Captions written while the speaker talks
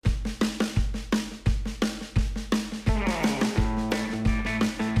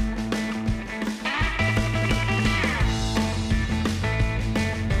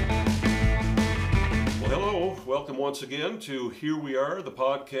once again to Here We Are, the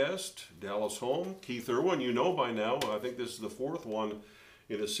podcast, Dallas Home. Keith Irwin, you know by now, I think this is the fourth one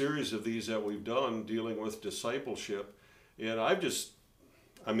in a series of these that we've done dealing with discipleship. And I've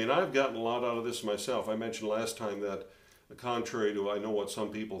gotten a lot out of this myself. I mentioned last time that, contrary to I know what some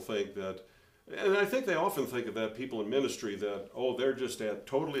people think, that, and I think they often think of that, people in ministry, that, oh, they're just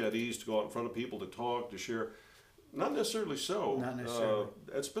totally at ease to go out in front of people, to talk, to share. Not necessarily so. Not necessarily.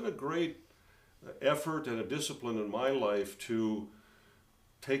 It's been a great effort and a discipline in my life to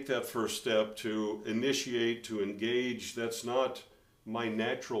take that first step, to initiate, to engage. That's not my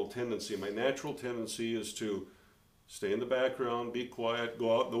natural tendency. My natural tendency is to stay in the background, be quiet,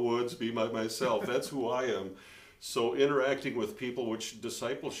 go out in the woods, be myself. That's who I am. So interacting with people, which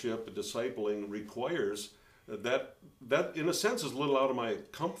discipleship, discipling requires, that in a sense is a little out of my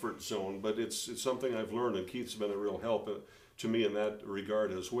comfort zone, but it's something I've learned, and Keith's been a real help to me in that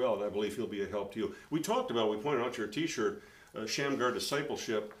regard as well, and I believe he'll be a help to you. We pointed out your t-shirt, Shamgar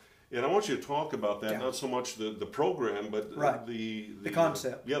Discipleship, and I want you to talk about that, not so much the program, but the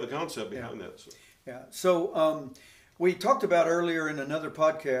concept. The concept behind that. So we talked about earlier in another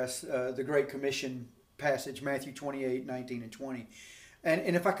podcast, the Great Commission passage, Matthew 28, 19 and 20.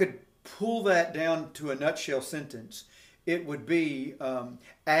 And if I could pull that down to a nutshell sentence, it would be,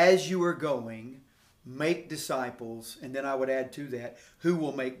 as you are going, make disciples, and then I would add to that, who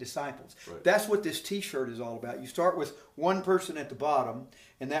will make disciples. Right. That's what this t-shirt is all about. You start with one person at the bottom,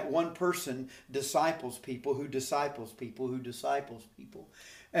 and that one person disciples people who disciples people who disciples people.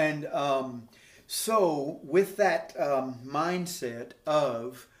 And so with that mindset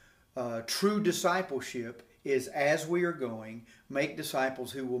of true discipleship is, as we are going, make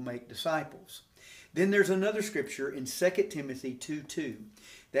disciples who will make disciples. Then there's another scripture in 2 Timothy 2:2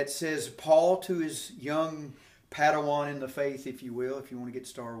 that says, Paul to his young Padawan in the faith, if you will, if you want to get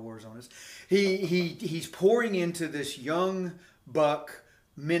Star Wars on us, he's pouring into this young buck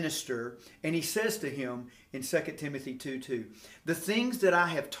minister, and he says to him in 2 Timothy 2:2, the things that I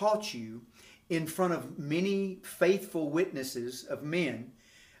have taught you in front of many faithful witnesses of men,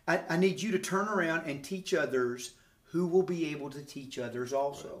 I need you to turn around and teach others who will be able to teach others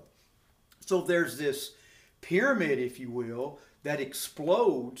also. So there's this pyramid, if you will, that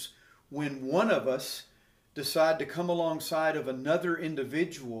explodes when one of us decide to come alongside of another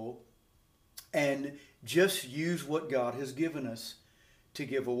individual and just use what God has given us to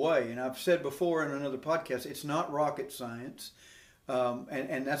give away. And I've said before in another podcast, it's not rocket science.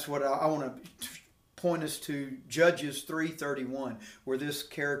 And that's what I want to point us to Judges 3:31, where this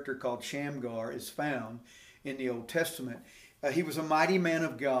character called Shamgar is found in the Old Testament. He was a mighty man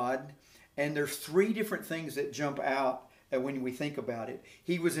of God, and there's three different things that jump out when we think about it.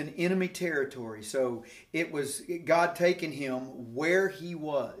 He was in enemy territory, so it was God taking him where he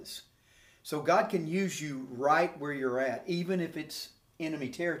was. So God can use you right where you're at, even if it's enemy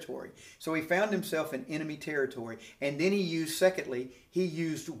territory. So he found himself in enemy territory, and then he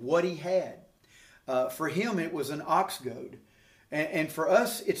used what he had. For him, it was an ox goad. And for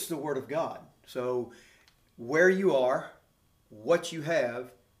us, it's the Word of God. So where you are, what you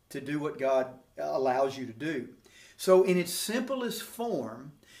have to do what God allows you to do. So in its simplest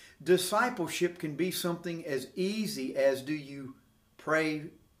form, discipleship can be something as easy as, do you pray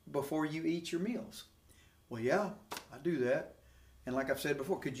before you eat your meals? Well, yeah, I do that. And like I've said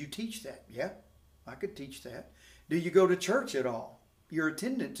before, could you teach that? Yeah, I could teach that. Do you go to church at all? Your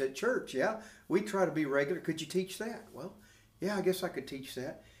attendance at church, yeah, we try to be regular. Could you teach that? Well, yeah, I guess I could teach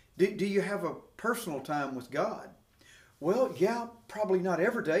that. Do you have a personal time with God? Well, yeah, probably not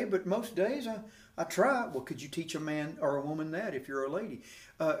every day, but most days I try. Well, could you teach a man or a woman that if you're a lady?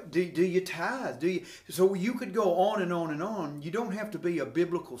 Do you tithe? So you could go on and on and on. You don't have to be a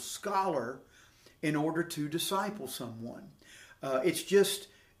biblical scholar in order to disciple someone. It's just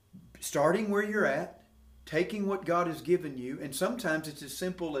starting where you're at, taking what God has given you, and sometimes it's as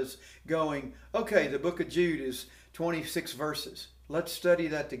simple as going, okay, the book of Jude is 26 verses. Let's study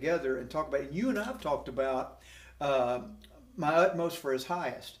that together and talk about it. And you and I have talked about my utmost for his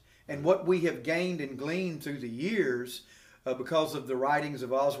highest, and what we have gained and gleaned through the years because of the writings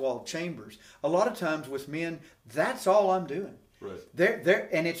of Oswald Chambers. A lot of times with men, that's all I'm doing. Right.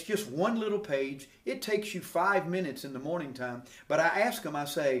 And it's just one little page. It takes you 5 minutes in the morning time. But I ask them, I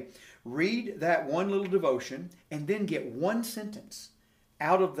say, read that one little devotion and then get one sentence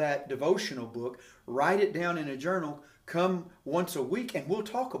out of that devotional book, write it down in a journal, come once a week, and we'll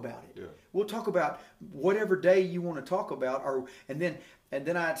talk about it. Yeah. We'll talk about whatever day you want to talk about, and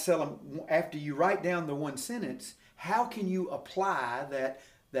then I tell them, after you write down the one sentence, how can you apply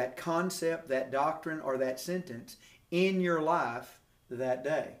that concept, that doctrine, or that sentence in your life that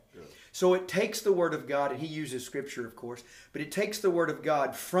day? Yeah. So it takes the Word of God, and he uses Scripture, of course, but it takes the Word of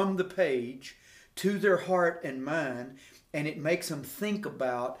God from the page to their heart and mind, and it makes them think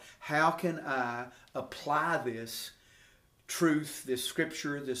about, how can I apply this truth, this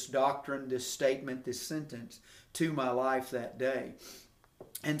Scripture, this doctrine, this statement, this sentence to my life that day.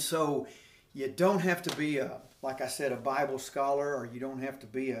 And so you don't have to be, like I said, a Bible scholar, or you don't have to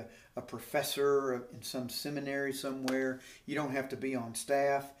be a professor in some seminary somewhere. You don't have to be on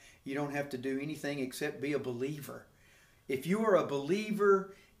staff. You don't have to do anything except be a believer. If you are a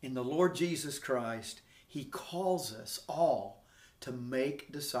believer in the Lord Jesus Christ, he calls us all to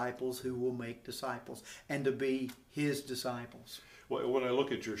make disciples who will make disciples, and to be his disciples. Well, when I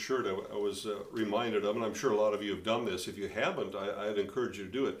look at your shirt, I was reminded of, and I'm sure a lot of you have done this. If you haven't, I'd encourage you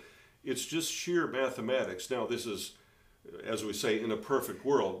to do it. It's just sheer mathematics. Now, this is, as we say, in a perfect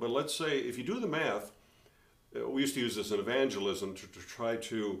world. But let's say, if you do the math, we used to use this in evangelism to try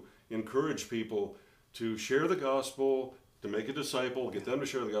to encourage people to share the gospel, to make a disciple, get them to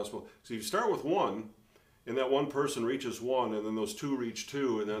share the gospel. So if you start with one, and that one person reaches one, and then those two reach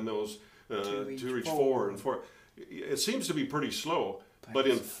two, and then those two reach four, and four. It seems to be pretty slow, but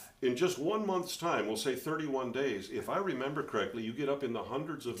in just 1 month's time, we'll say 31 days, if I remember correctly, you get up in the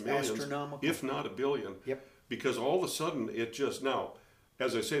hundreds of millions, if not a billion. Yep. Because all of a sudden, it just, now,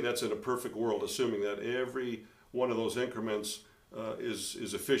 as I say, that's in a perfect world, assuming that every one of those increments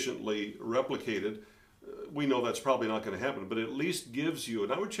is efficiently replicated. We know that's probably not going to happen, but it at least gives you,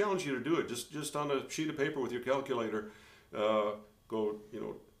 and I would challenge you to do it, just on a sheet of paper with your calculator, go,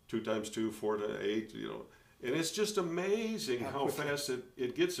 2 times 2, 4 to 8, and it's just amazing how fast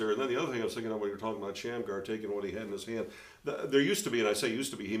it gets there. And then the other thing I was thinking of when you were talking about Shamgar taking what he had in his hand, there used to be, and I say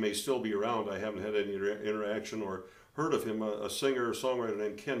used to be, he may still be around, I haven't had any interaction or heard of him, a singer or songwriter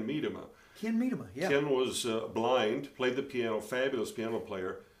named Ken Miedema. Ken Miedema, yeah. Ken was blind, played the piano, fabulous piano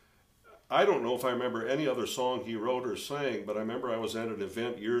player. I don't know if I remember any other song he wrote or sang, but I remember I was at an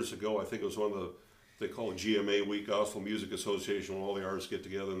event years ago. I think it was one of they call it GMA Week, Gospel Music Association, when all the artists get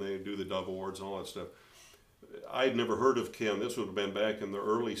together and they do the Dove Awards and all that stuff. I'd never heard of Ken. This would have been back in the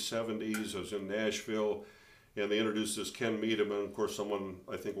early 70s. I was in Nashville, and they introduced this Ken Miedema. And of course, someone,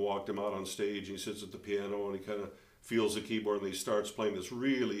 I think, walked him out on stage. He sits at the piano, and he kind of feels the keyboard, and he starts playing this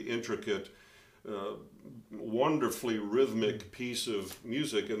really intricate, wonderfully rhythmic piece of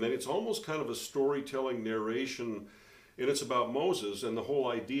music. And then it's almost kind of a storytelling narration, and it's about Moses. And the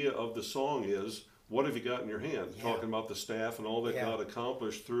whole idea of the song is, what have you got in your hand? Yeah. Talking about the staff and all that God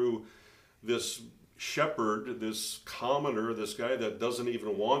accomplished through this shepherd, this commoner, this guy that doesn't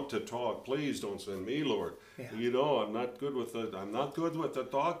even want to talk. Please don't send me, Lord. Yeah. I'm not good with the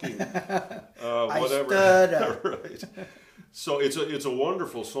talking. Whatever. Right. So it's a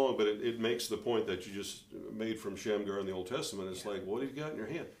wonderful song, but it makes the point that you just made from Shamgar in the Old Testament. It's like, what have you got in your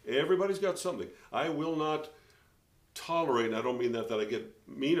hand? Everybody's got something. I will not tolerate, and I don't mean that I get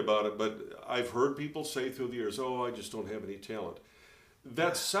mean about it, but I've heard people say through the years, I just don't have any talent.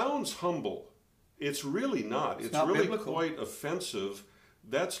 That sounds humble. It's really not. It's not really biblical. Quite offensive.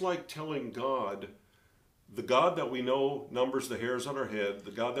 That's like telling God, the God that we know numbers the hairs on our head,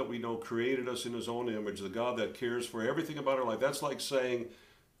 the God that we know created us in his own image, the God that cares for everything about our life. That's like saying,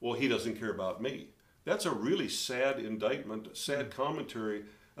 well, he doesn't care about me. That's a really sad indictment, sad commentary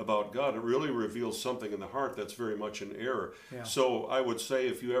about God. It really reveals something in the heart that's very much in error. Yeah. So I would say,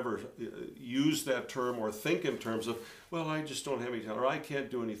 if you ever use that term or think in terms of, well, I just don't have any talent, or I can't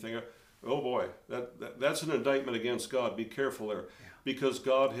do anything, oh boy, that's an indictment against God. Be careful there, because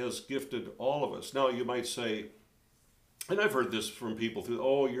God has gifted all of us. Now you might say, and I've heard this from people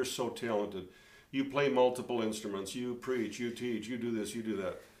through, you're so talented. You play multiple instruments, you preach, you teach, you do this, you do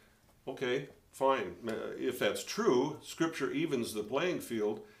that. Okay, fine. If that's true, Scripture evens the playing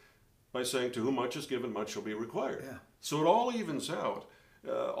field by saying, to whom much is given, much shall be required. Yeah. So it all evens out.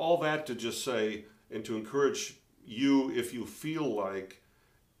 All that to just say, and to encourage you, if you feel like,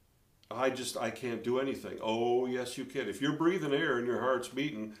 I can't do anything. Oh, yes, you can. If you're breathing air and your heart's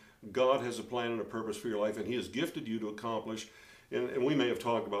beating, God has a plan and a purpose for your life, and he has gifted you to accomplish. And we may have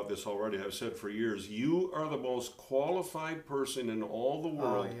talked about this already. I've said for years, you are the most qualified person in all the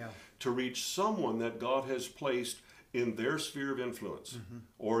world to reach someone that God has placed in their sphere of influence,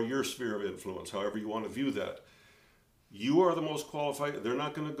 or your sphere of influence, however you want to view that. You are the most qualified. They're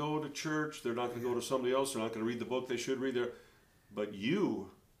not going to go to church. They're not going to go to somebody else. They're not going to read the book they should read there. But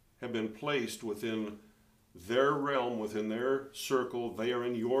you have been placed within their realm, within their circle. They are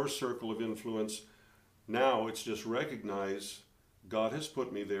in your circle of influence. Now it's just recognize God has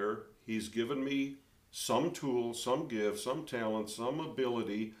put me there. He's given me some tool, some gift, some talent, some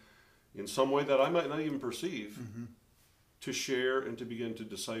ability in some way that I might not even perceive. to share and to begin to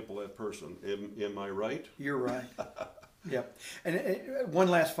disciple that person. Am I right? You're right. Yep. And one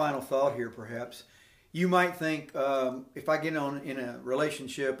last final thought here, perhaps. You might think, if I get on in a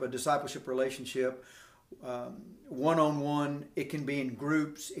relationship, a discipleship relationship, one-on-one, it can be in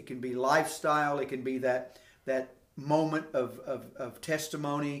groups, it can be lifestyle, it can be that moment of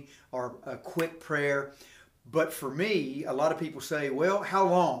testimony or a quick prayer. But for me, a lot of people say, well, how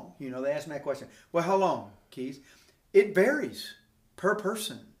long? You know, they ask me that question. Well, how long, Keith? It varies per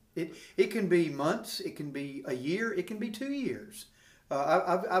person. It can be months, it can be a year, it can be 2 years.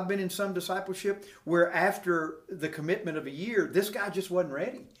 I've been in some discipleship where after the commitment of a year, this guy just wasn't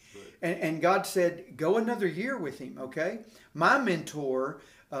ready. Right. And God said, go another year with him, okay? My mentor,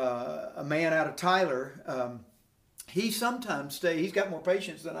 a man out of Tyler, he sometimes stays, he's got more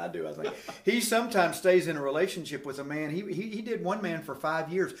patience than I do, I think. He sometimes stays in a relationship with a man. He did one man for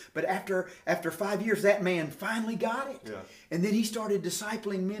 5 years, but after 5 years, that man finally got it. Yeah. And then he started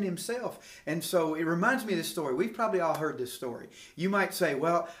discipling men himself. And so it reminds me of this story. We've probably all heard this story. You might say,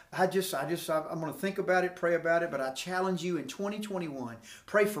 well, I'm going to think about it, pray about it, but I challenge you in 2021,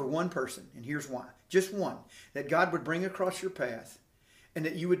 pray for one person, and here's why. Just one, that God would bring across your path and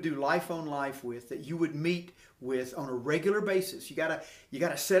that you would do life on life with, that you would meet with on a regular basis. You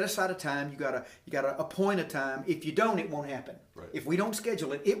gotta set aside a time. You gotta appoint a time. If you don't, it won't happen. Right. If we don't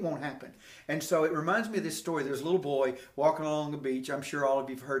schedule it, it won't happen. And so it reminds me of this story. There's a little boy walking along the beach. I'm sure all of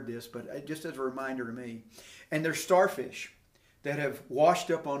you've heard this, but just as a reminder to me. And there's starfish that have washed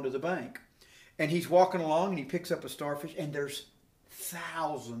up onto the bank. And he's walking along and he picks up a starfish, and there's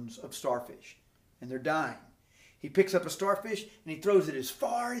thousands of starfish, and they're dying. He picks up a starfish and he throws it as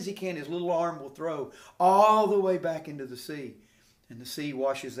far as he can. His little arm will throw all the way back into the sea. And the sea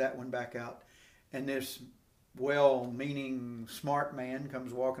washes that one back out. And this well-meaning, smart man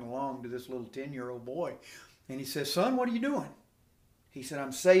comes walking along to this little 10-year-old boy. And he says, son, what are you doing? He said,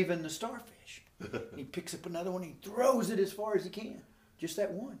 I'm saving the starfish. He picks up another one and he throws it as far as he can. Just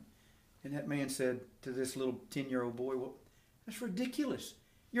that one. And that man said to this little 10-year-old boy, well, that's ridiculous.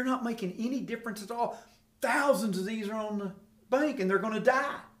 You're not making any difference at all. Thousands of these are on the bank and they're going to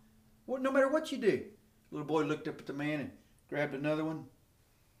die. No matter what you do. The little boy looked up at the man and grabbed another one,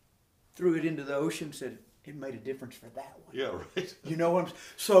 threw it into the ocean, said, it made a difference for that one. Yeah, right. You know what I'm saying?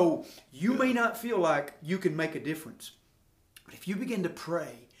 So you may not feel like you can make a difference. But if you begin to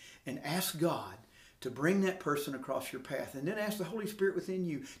pray and ask God to bring that person across your path, and then ask the Holy Spirit within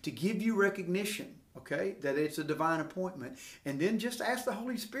you to give you recognition, okay, that it's a divine appointment, and then just ask the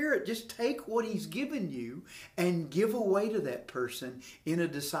Holy Spirit, just take what He's given you and give away to that person in a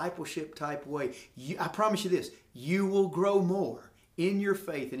discipleship type way. I promise you this, you will grow more in your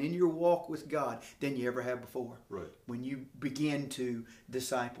faith and in your walk with God than you ever have before. Right. When you begin to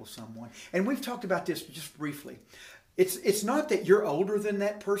disciple someone. And we've talked about this just briefly. It's not that you're older than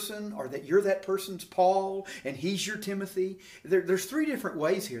that person or that you're that person's Paul and he's your Timothy. There's three different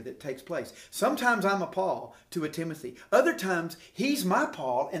ways here that takes place. Sometimes I'm a Paul to a Timothy. Other times he's my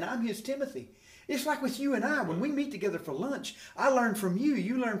Paul and I'm his Timothy. It's like with you and I. When we meet together for lunch, I learn from you,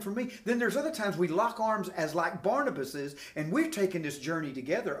 you learn from me. Then there's other times we lock arms as like Barnabas is, and we're taking this journey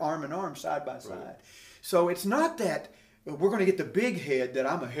together, arm in arm, side by side. Right. So it's not that we're going to get the big head that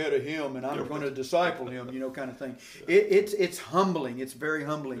I'm ahead of him and I'm going to disciple him, kind of thing. It's humbling. It's very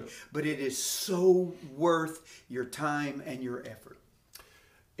humbling. Yeah. But it is so worth your time and your effort.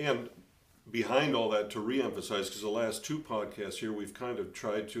 And behind all that, to reemphasize, because the last two podcasts here, we've kind of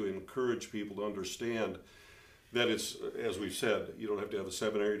tried to encourage people to understand that it's, as we've said, you don't have to have a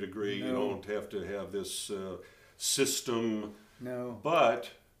seminary degree. No. You don't have to have this system. No. But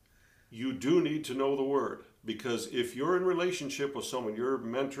you do need to know the Word. Because if you're in relationship with someone, you're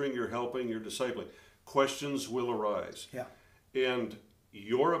mentoring, you're helping, you're discipling, questions will arise. Yeah. And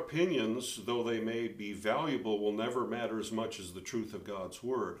your opinions, though they may be valuable, will never matter as much as the truth of God's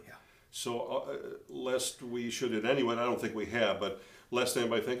Word. Yeah. So lest we should in any way, I don't think we have, but lest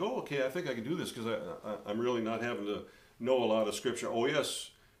anybody think, oh, okay, I think I can do this because I'm really not having to know a lot of Scripture. Oh, yes,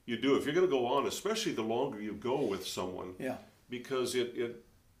 you do. If you're going to go on, especially the longer you go with someone, yeah, because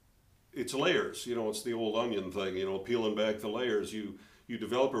it's layers, it's the old onion thing, peeling back the layers. You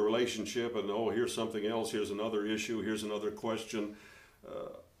develop a relationship and, oh, here's something else, here's another issue, here's another question.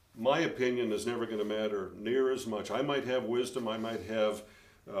 My opinion is never going to matter near as much. I might have wisdom, I might have,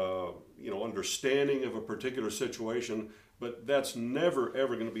 understanding of a particular situation, but that's never,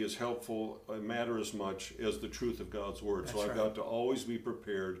 ever going to be as helpful, matter as much as the truth of God's Word. That's so I've right. got to always be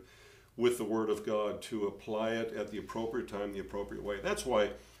prepared with the Word of God to apply it at the appropriate time, the appropriate way. That's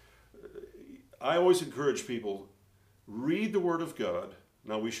why I always encourage people, read the Word of God.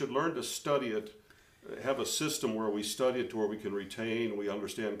 Now, we should learn to study it have a system where we study it to where we can retain, we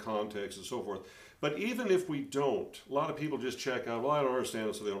understand context and so forth. But even if we don't, a lot of people just check out, well, I don't understand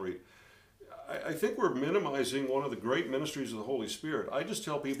it, so they don't read. I think we're minimizing one of the great ministries of the Holy Spirit. I just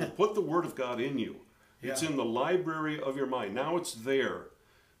tell people, put the Word of God in you. Yeah. It's in the library of your mind. Now it's there.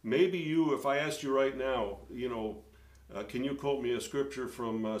 Maybe you, if I asked you right now, can you quote me a scripture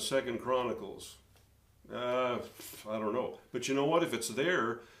from 2 Chronicles? I don't know. But you know what? If it's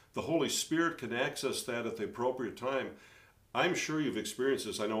there, the Holy Spirit can access that at the appropriate time. I'm sure you've experienced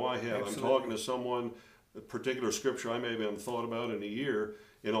this. I know I have. Absolutely. I'm talking to someone, a particular scripture I maybe haven't thought about in a year,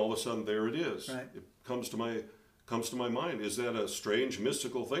 and all of a sudden there it is. Right. It comes to my mind. Is that a strange,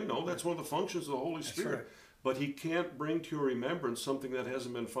 mystical thing? No, that's one of the functions of the Holy Spirit. Right. But he can't bring to your remembrance something that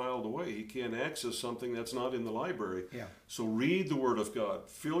hasn't been filed away. He can't access something that's not in the library. Yeah. So read the Word of God.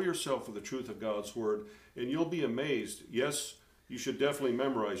 Fill yourself with the truth of God's Word, and you'll be amazed. Yes, you should definitely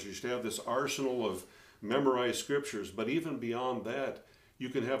memorize. You should have this arsenal of memorized scriptures. But even beyond that, you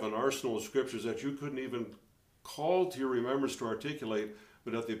can have an arsenal of scriptures that you couldn't even call to your remembrance to articulate,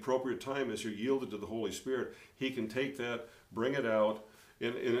 but at the appropriate time, as you're yielded to the Holy Spirit, he can take that, bring it out,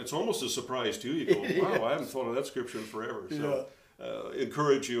 and it's almost a surprise to you. You go, wow, yes. I haven't thought of that scripture in forever. So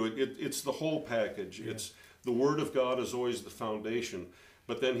encourage you. It's the whole package. Yeah. It's the Word of God is always the foundation,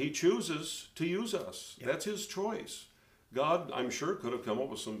 but then he chooses to use us. Yeah. That's his choice. God, I'm sure, could have come up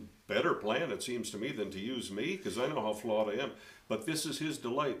with some better plan, it seems to me, than to use me, because I know how flawed I am. But this is his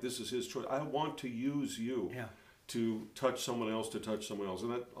delight. This is his choice. I want to use you. Yeah. To touch someone else,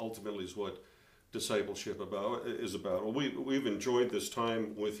 and that ultimately is what discipleship is about. Well, we've enjoyed this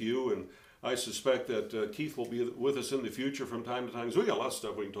time with you, and I suspect that Keith will be with us in the future from time to time. So we got a lot of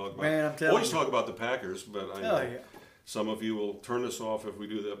stuff we can talk about. Man, I'm telling always talk about the Packers, but I know some of you will turn us off if we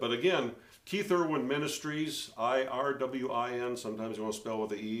do that. But again, Keith Irwin Ministries, IRWIN. Sometimes you want to spell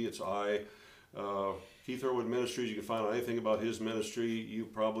with an E. It's I. Keith Irwin Ministries, you can find out anything about his ministry. You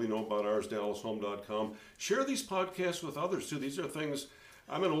probably know about ours, DallasHome.com. Share these podcasts with others, too. These are things,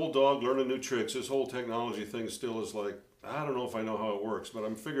 I'm an old dog learning new tricks. This whole technology thing still is like, I don't know if I know how it works, but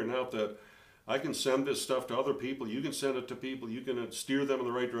I'm figuring out that I can send this stuff to other people. You can send it to people. You can steer them in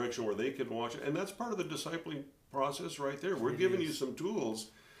the right direction where they can watch it. And that's part of the discipling process right there. We're giving you some tools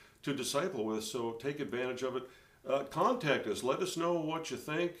to disciple with, so take advantage of it. Contact us. Let us know what you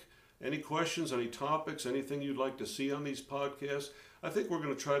think. Any questions, any topics, anything you'd like to see on these podcasts? I think we're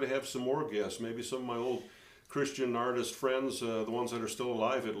going to try to have some more guests, maybe some of my old Christian artist friends, the ones that are still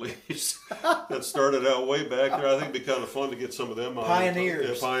alive at least, that started out way back there. I think it'd be kind of fun to get some of them on.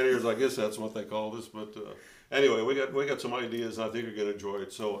 Pioneers. Pioneers, I guess that's what they call this. But anyway, we got some ideas, and I think you're going to enjoy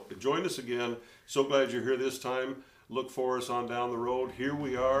it. So join us again. So glad you're here this time. Look for us on down the road. Here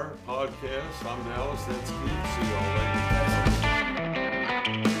we are, podcast. I'm Dallas. That's Keith. See y'all later.